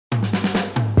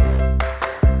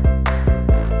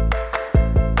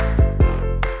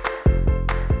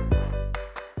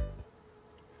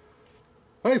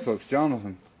Hey folks,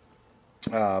 Jonathan.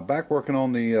 Back working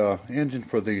on the engine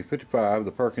for the 55,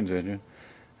 the Perkins engine.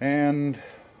 And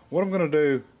what I'm going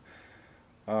to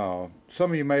do,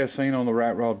 some of you may have seen on the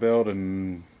rat rod belt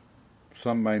and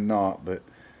some may not, but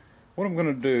what I'm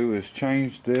going to do is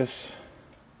change this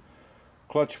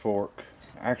clutch fork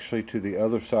actually to the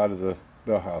other side of the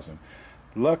bell housing.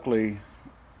 Luckily,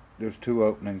 there's two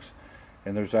openings,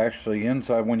 and there's actually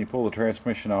inside, when you pull the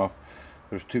transmission off,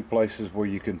 there's two places where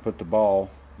you can put the ball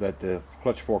that the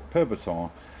clutch fork pivots on.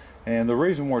 And the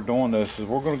reason we're doing this is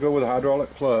we're going to go with a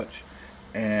hydraulic clutch,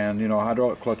 and you know, a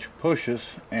hydraulic clutch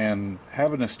pushes, and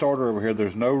having a starter over here,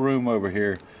 there's no room over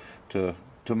here to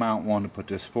mount one to put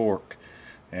this fork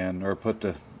and or put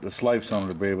the slaves on it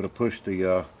to be able to push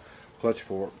the clutch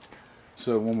fork.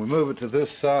 So when we move it to this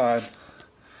side,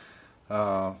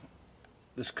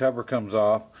 this cover comes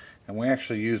off, and we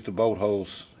actually use the bolt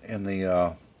holes in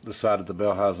the side of the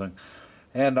bell housing.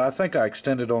 And I think I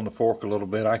extended on the fork a little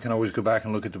bit. I can always go back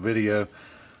and look at the video,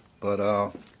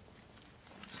 but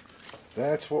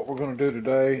that's what we're going to do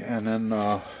today. And then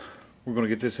we're going to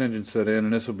get this engine set in,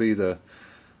 and this will be the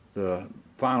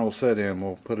final set in.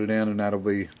 We'll put it in, and that'll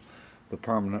be the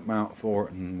permanent mount for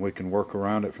it, and we can work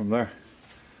around it from there.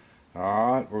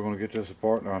 Alright, we're going to get this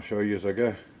apart, and I'll show you as I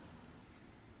go.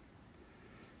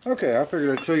 Okay, I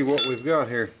figured I'd show you what we've got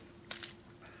here.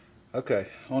 Okay,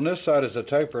 on this side is a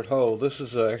tapered hole. This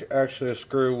is actually a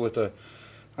screw with a,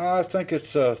 I think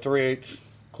it's a 3/8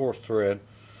 coarse thread,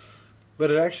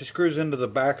 but it actually screws into the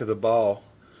back of the ball,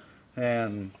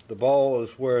 and the ball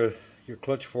is where your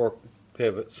clutch fork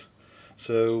pivots.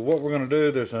 So what we're going to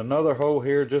do, there's another hole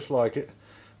here just like it.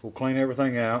 We'll clean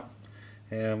everything out,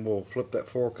 and we'll flip that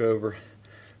fork over,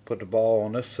 put the ball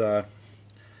on this side,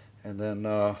 and then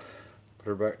put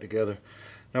her back together.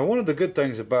 Now, one of the good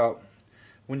things about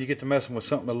when you get to messing with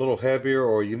something a little heavier,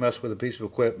 or you mess with a piece of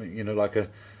equipment, you know, like a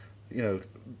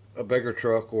bigger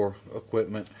truck or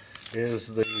equipment, is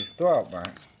the throwout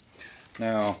bearing.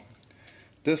 Now,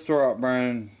 this throwout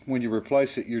bearing, when you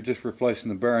replace it, you're just replacing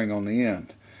the bearing on the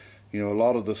end. You know, a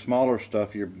lot of the smaller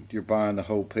stuff, you're buying the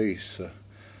whole piece.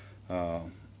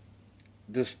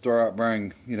 This throwout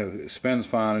bearing, you know, it spins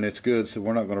fine and it's good, so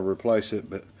we're not going to replace it.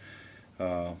 But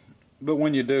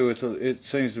when you do, it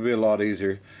seems to be a lot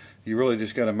easier. You really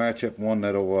just got to match up one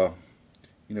that'll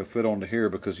fit onto here,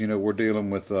 because you know we're dealing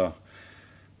with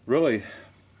really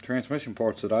transmission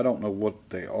parts that I don't know what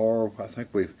they are. I think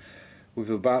we've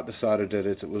about decided that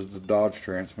it was the Dodge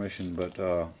transmission,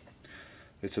 but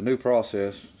it's a new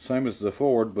process, same as the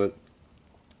Ford, but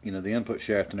you know, the input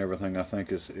shaft and everything I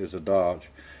think is a Dodge.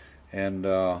 And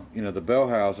you know, the bell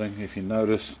housing, if you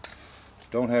notice,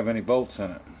 don't have any bolts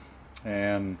in it.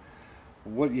 And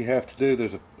what you have to do,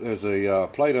 there's a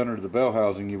plate under the bell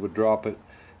housing. You would drop it.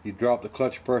 You drop the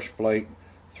clutch pressure plate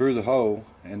through the hole,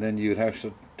 and then you'd have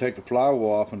to take the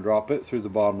flywheel off and drop it through the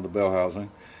bottom of the bell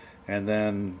housing. And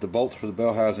then the bolts for the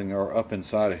bell housing are up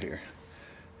inside of here,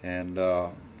 and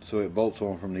so it bolts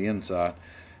on from the inside,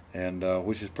 and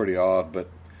which is pretty odd, but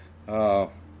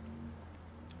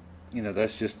you know,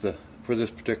 that's just for this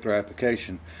particular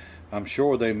application. I'm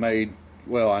sure they made,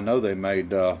 well, I know they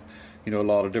made you know, a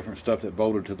lot of different stuff that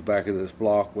bolted to the back of this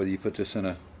block, whether you put this in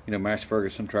a, you know, Massey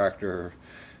Ferguson tractor, or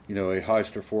you know, a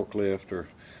Heister forklift, or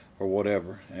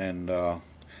whatever. And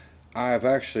I've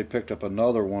actually picked up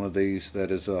another one of these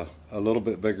that is a little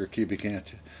bit bigger cubic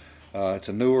inch. It's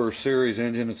a newer series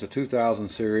engine. It's a 2000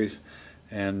 series,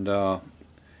 and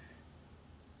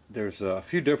there's a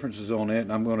few differences on it,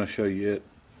 and I'm going to show you it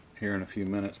here in a few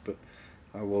minutes. But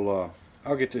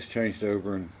I'll get this changed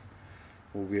over, and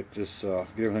we'll get this get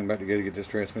everything back together, get this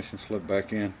transmission slipped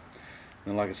back in.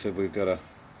 And like I said, we'll go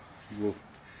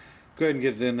ahead and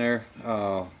get it in there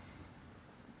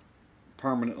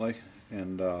permanently.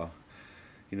 And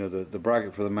you know, the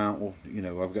bracket for the mount will, you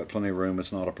know, I've got plenty of room.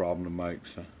 It's not a problem to make.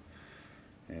 So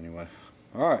anyway,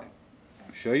 all right,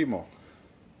 I'll show you more.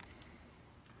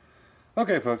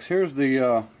 Okay folks, here's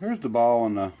the ball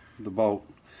and the bolt.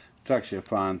 It's actually a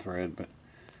fine thread, but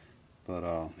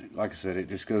like I said, it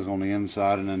just goes on the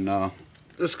inside, and then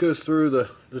this goes through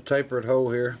the tapered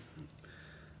hole here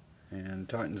and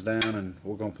tightens down, and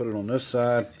we're going to put it on this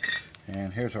side.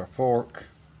 And here's our fork,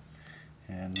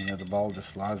 and you know, the ball just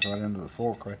slides right into the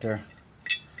fork right there.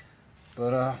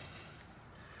 But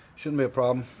shouldn't be a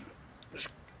problem. Just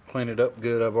clean it up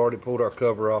good. I've already pulled our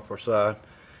cover off our side,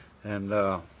 and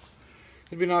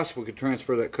it'd be nice if we could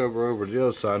transfer that cover over to the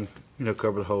other side and, you know,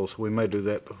 cover the hole. So we may do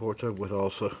that before it's over with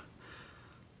also.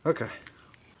 Okay.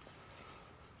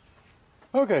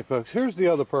 Okay folks, here's the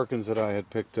other Perkins that I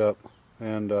had picked up,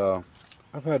 and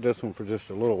I've had this one for just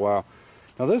a little while.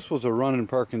 Now this was a running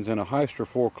Perkins in a Heister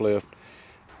forklift,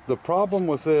 The problem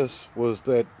with this was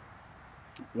that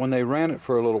when they ran it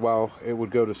for a little while, it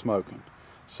would go to smoking.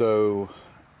 So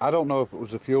I don't know if it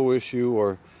was a fuel issue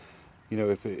or, you know,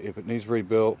 if it needs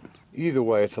rebuilt. Either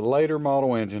way, it's a later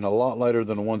model engine, a lot later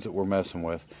than the ones that we're messing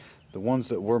with. The ones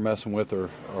that we're messing with are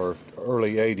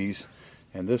early 80s,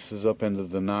 and this is up into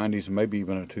the 90s, maybe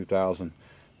even a 2000.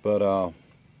 But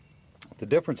the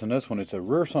difference in this one, it's a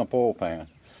rear sump oil pan,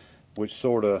 which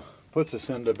sort of puts us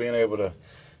into being able to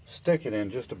stick it in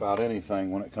just about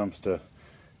anything when it comes to,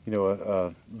 you know,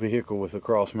 a vehicle with a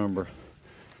cross member.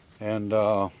 And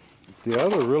the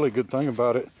other really good thing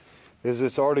about it is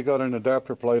it's already got an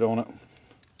adapter plate on it.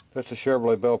 That's a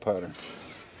Chevrolet bell pattern,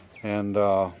 and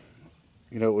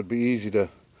you know, it would be easy to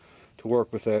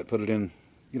work with that. Put it in,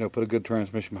 you know, put a good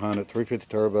transmission behind it, 350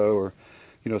 turbo or,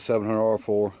 you know, 700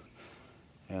 R4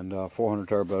 and 400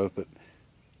 turbo. But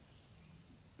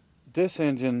this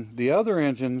engine, the other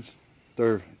engines,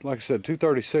 they're, like I said,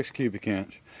 236 cubic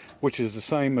inch, which is the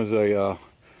same as a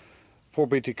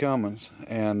 4BT Cummins,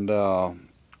 and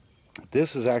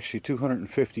this is actually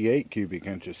 258 cubic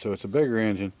inches, so it's a bigger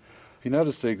engine. If you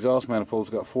notice, the exhaust manifold's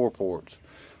got 4 ports,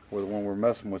 where the one we're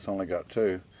messing with only got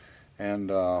 2. And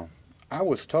I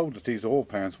was told that these oil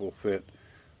pans will fit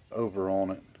over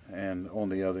on it and on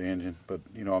the other engine, but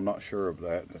you know, I'm not sure of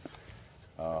that.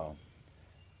 But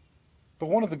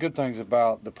one of the good things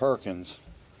about the Perkins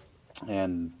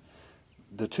and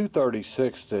the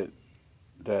 236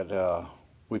 that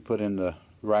we put in the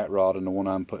rat rod and the one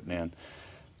I'm putting in,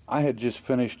 I had just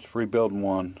finished rebuilding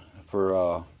one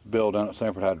for Bill down at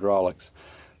Sanford Hydraulics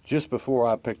just before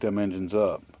I picked them engines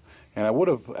up, and I would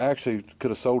have actually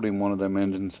could have sold him one of them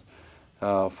engines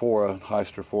for a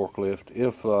Hyster forklift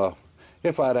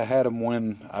if I'd have had him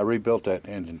when I rebuilt that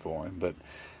engine for him. But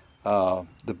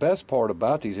the best part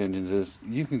about these engines is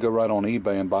you can go right on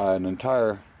eBay and buy an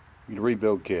entire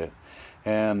rebuild kit,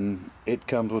 and it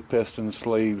comes with pistons,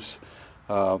 sleeves,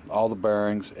 all the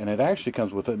bearings, and it actually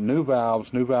comes with new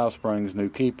valves, new valve springs, new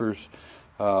keepers,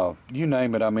 you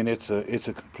name it. I mean, it's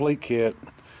a complete kit,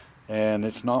 and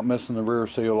it's not missing the rear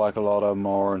seal like a lot of them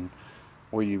are, and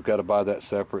where you've got to buy that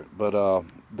separate. But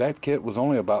that kit was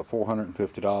only about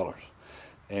 $450,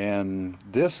 and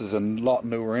this is a lot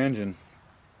newer engine,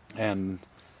 and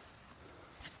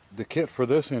the kit for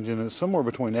this engine is somewhere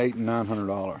between $800 and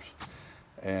 $900,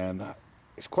 and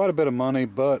it's quite a bit of money,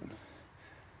 but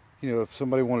you know, if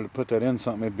somebody wanted to put that in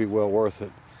something, it'd be well worth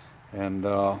it. And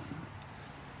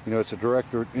you know, it's a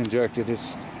direct injected.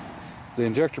 The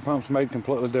injector pump's made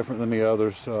completely different than the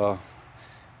others.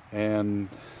 And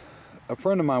a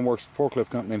friend of mine works at a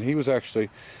forklift company, and he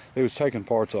was taking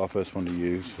parts off this one to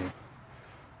use.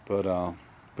 But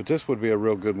this would be a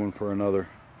real good one for another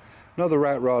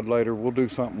rat rod later. We'll do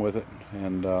something with it,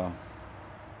 and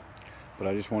but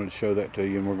I just wanted to show that to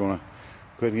you, and we're going to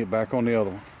go ahead and get back on the other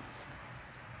one.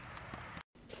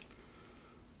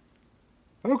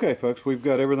 Okay, folks, we've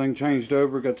got everything changed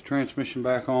over, got the transmission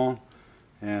back on,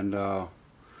 and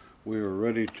we are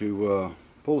ready to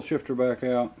pull the shifter back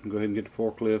out and go ahead and get the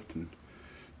forklift and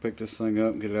pick this thing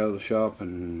up and get it out of the shop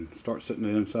and start setting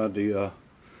it inside the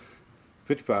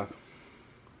 55.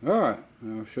 Alright,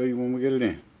 I'll show you when we get it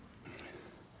in.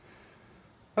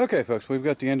 Okay, folks, we've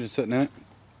got the engine sitting in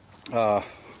it.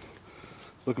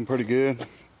 Looking pretty good.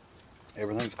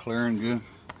 Everything's clear and good.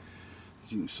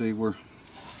 As you can see, we're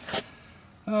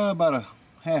about a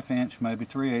 ½ inch, maybe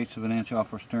 3/8 of an inch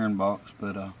off our steering box,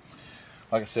 but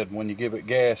like I said, when you give it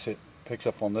gas, it picks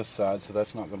up on this side, so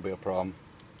that's not going to be a problem.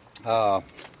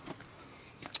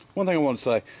 One thing I want to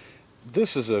say,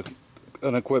 this is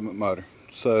an equipment motor,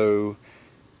 so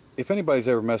if anybody's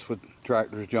ever messed with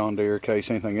tractors, John Deere, Case,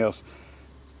 anything else,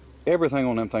 everything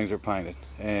on them things are painted.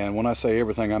 And when I say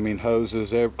everything, I mean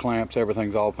hoses, clamps,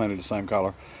 everything's all painted the same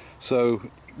color. So,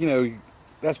 you know,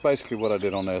 that's basically what I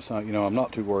did on this. You know, I'm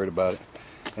not too worried about it.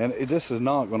 And this is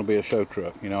not going to be a show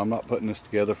truck. You know, I'm not putting this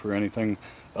together for anything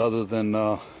other than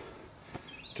to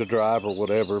drive or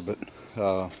whatever. But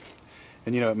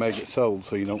and you know, it may get sold,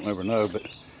 so you don't never know. But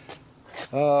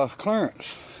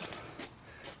clearance,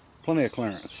 plenty of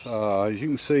clearance. As you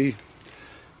can see,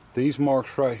 these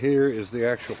marks right here is the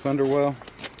actual fender well.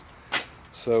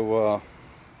 So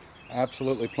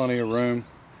absolutely plenty of room.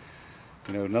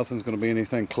 You know, nothing's going to be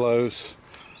anything close.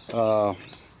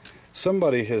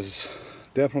 Somebody has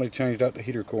definitely changed out the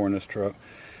heater core in this truck.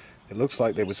 It looks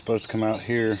like they were supposed to come out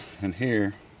here and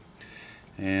here,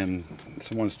 and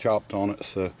someone's chopped on it,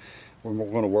 so we're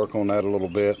going to work on that a little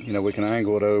bit. You know, we can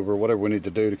angle it over, whatever we need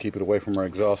to do to keep it away from our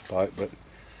exhaust pipe, but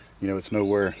you know, it's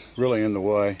nowhere really in the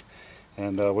way.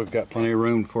 And we've got plenty of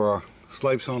room for our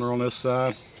slave cylinder on this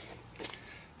side,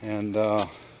 and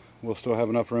we'll still have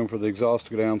enough room for the exhaust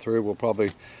to go down through. We'll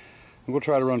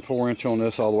try to run 4-inch on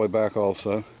this all the way back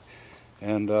also.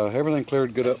 And everything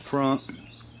cleared good up front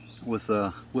with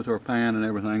our pan and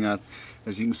everything.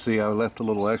 As you can see, I left a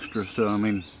little extra, so I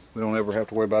mean, we don't ever have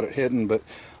to worry about it hidden. But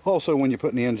also, when you're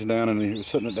putting the engine down and you're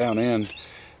sitting it down in,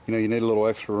 you know, you need a little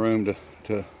extra room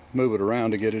to move it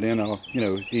around to get it in, you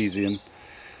know, easy. And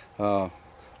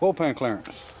oil pan clearance.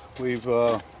 We've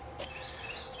let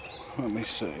me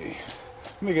see.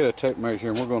 Let me get a tape measure,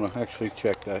 and we're going to actually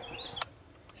check that.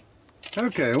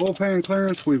 Okay, oil pan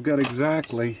clearance. We've got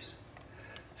exactly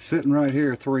sitting right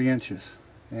here 3 inches,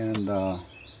 and I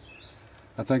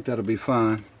think that'll be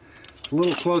fine. It's a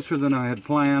little closer than I had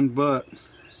planned, but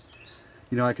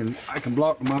you know, I can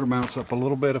block the motor mounts up a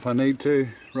little bit if I need to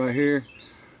right here,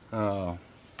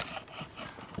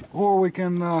 or we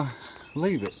can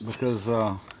leave it, because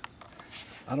I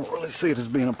don't really see it as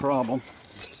being a problem.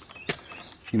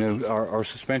 You know, our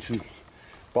suspension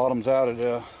bottoms out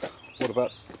at what,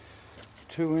 about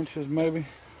 2 inches maybe?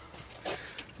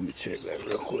 Let me check that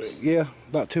real quick. Yeah,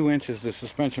 about 2 inches the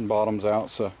suspension bottoms out,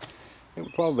 so it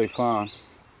would probably be fine.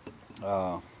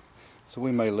 So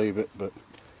we may leave it, but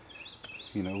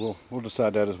you know, we'll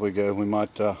decide that as we go. We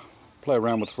might play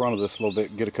around with the front of this a little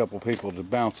bit, get a couple of people to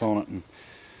bounce on it and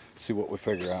see what we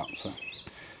figure out. So,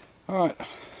 all right,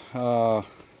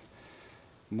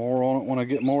 more on it when I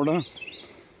get more done.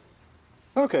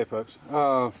 Okay, folks,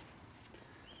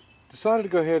 decided to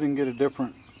go ahead and get a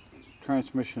different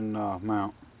transmission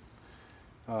mount.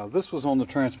 This was on the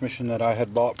transmission that I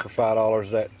had bought for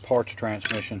 $5, that parts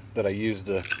transmission that I used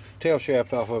the tail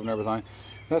shaft off of and everything.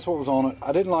 That's what was on it.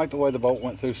 I didn't like the way the bolt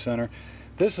went through center.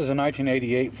 This is a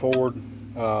 1988 Ford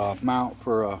mount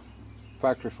for a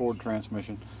factory Ford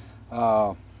transmission.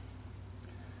 I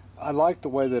like the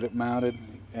way that it mounted,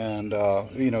 and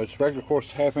you know, it's regular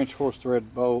course, half-inch course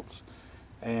thread bolts,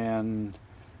 and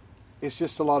it's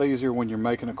just a lot easier when you're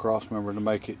making a cross member to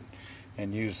make it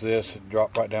and use this and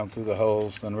drop right down through the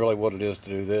holes than really what it is to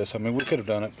do this. I mean, we could have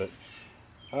done it, but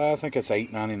I think it's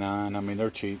 $8.99. I mean,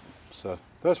 they're cheap, so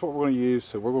that's what we're going to use.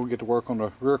 So we're going to get to work on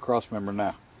the rear cross member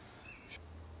now.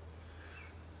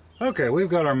 Okay, we've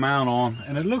got our mount on,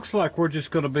 and it looks like we're just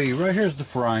going to be, right here's the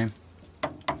frame,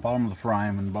 bottom of the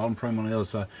frame, and the bottom frame on the other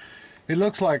side. It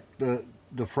looks like the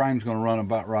frame's going to run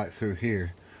about right through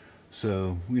here.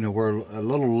 So, you know, we're a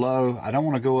little low. I don't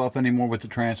want to go up anymore with the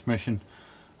transmission.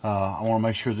 I want to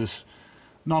make sure this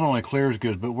not only clears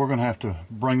good, but we're going to have to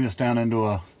bring this down into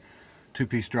a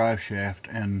 2-piece drive shaft.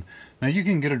 And now you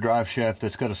can get a drive shaft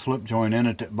that's got a slip joint in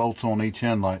it that bolts on each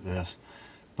end like this.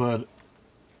 But,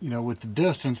 you know, with the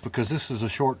distance, because this is a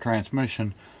short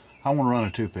transmission, I want to run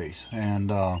a 2-piece.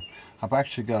 And I've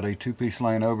actually got a 2-piece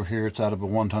laying over here. It's out of a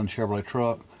 1-ton Chevrolet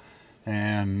truck.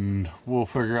 And we'll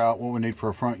figure out what we need for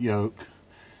a front yoke,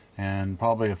 and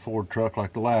probably a Ford truck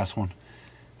like the last one.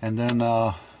 And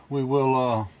then we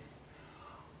will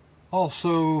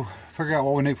also figure out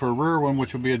what we need for a rear one,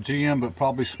 which will be a GM, but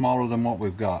probably smaller than what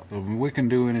we've got. But we can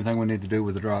do anything we need to do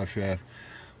with the drive shaft,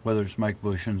 whether it's make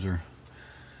bushings or,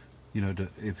 you know,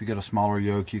 if you got a smaller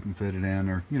yoke, you can fit it in,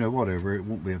 or, you know, whatever. It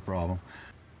won't be a problem.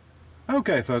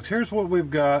 Okay, folks, here's what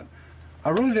we've got. I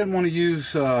really didn't want to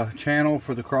use channel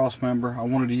for the cross member. I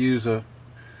wanted to use a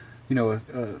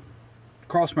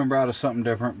cross member out of something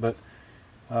different, but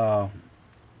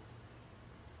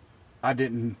I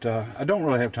don't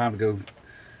really have time to go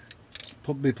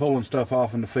be pulling stuff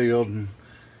off in the field, and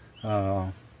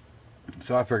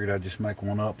so I figured I'd just make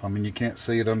one up. I mean, you can't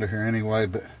see it under here anyway,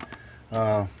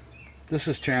 but this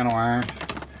is channel iron,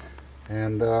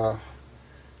 and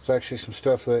it's actually some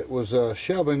stuff that was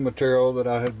shelving material that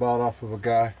I had bought off of a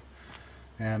guy,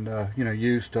 and you know,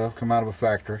 used stuff, come out of a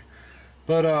factory.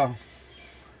 But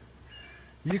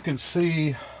you can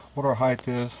see what our height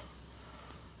is.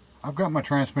 I've got my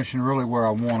transmission really where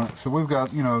I want it, so we've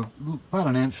got, you know, about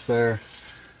 1 inch there,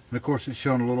 and of course it's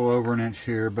showing a little over 1 inch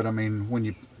here. But I mean,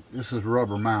 when this is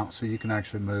rubber mount, so you can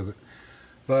actually move it.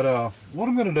 But what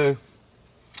I'm going to do,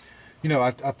 you know,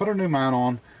 I put a new mount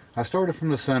on. I started from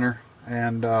the center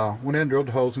and went in, drilled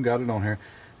the holes, and got it on here.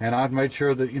 And I've made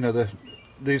sure that, you know,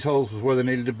 these holes was where they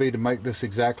needed to be to make this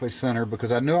exactly center,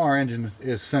 because I knew our engine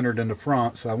is centered in the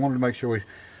front, so I wanted to make sure we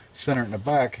center it in the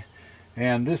back.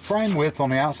 And this frame width on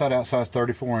the outside is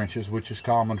 34 inches, which is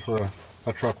common for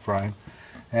a truck frame.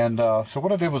 And so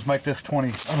what I did was make this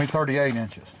 38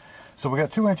 inches. So we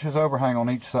got 2 inches overhang on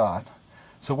each side.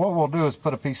 So what we'll do is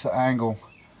put a piece of angle,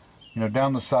 you know,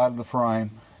 down the side of the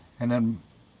frame, and then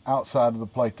outside of the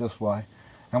plate this way,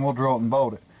 and we'll drill it and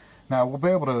bolt it. Now we'll be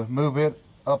able to move it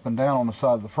up and down on the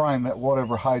side of the frame at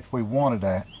whatever height we want it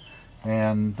at,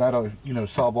 and that'll, you know,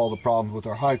 solve all the problems with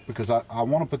our hike, because I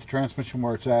want to put the transmission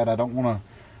where it's at. I don't want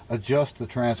to adjust the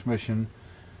transmission,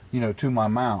 you know, to my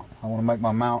mount. I want to make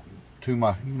my mount to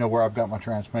my, you know, where I've got my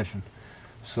transmission.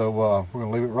 So we're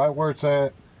gonna leave it right where it's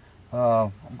at.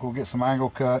 I'm gonna get some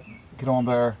angle cut, get on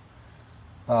there.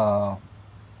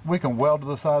 We can weld to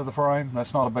the side of the frame.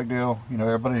 That's not a big deal. You know,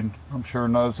 everybody I'm sure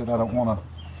knows that I don't want to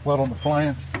weld on the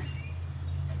flange.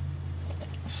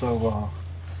 So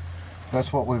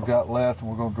that's what we've got left, and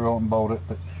we're gonna drill it and bolt it.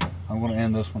 But I'm gonna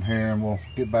end this one here, and we'll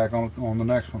get back on the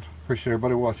next one. Appreciate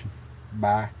everybody watching.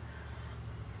 Bye.